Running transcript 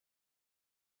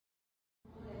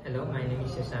Hello, my name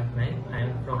is Shashank Naik. I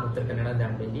am from Uttar Kannada,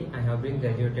 Dandeli. I have been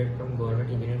graduated from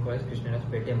Government Engineering College,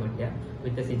 Krishnarajpete, Madhya,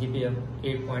 with a CGPA of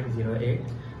 8.08.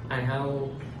 I have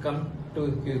come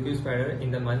to QSpiders in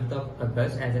the month of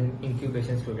August as an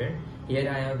incubation student. Here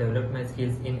I have developed my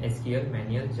skills in SQL,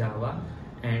 Manual, Java,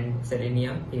 and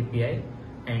Selenium API.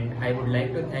 And I would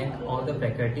like to thank all the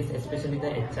faculties, especially the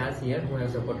HRs here, who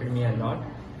have supported me a lot.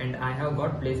 And I have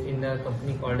got placed in the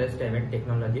company called as esteemed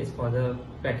Technologies for the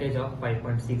package of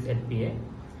 5.6 LPA.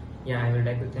 Yeah, I would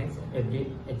like to thank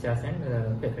every HRs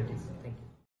and faculties.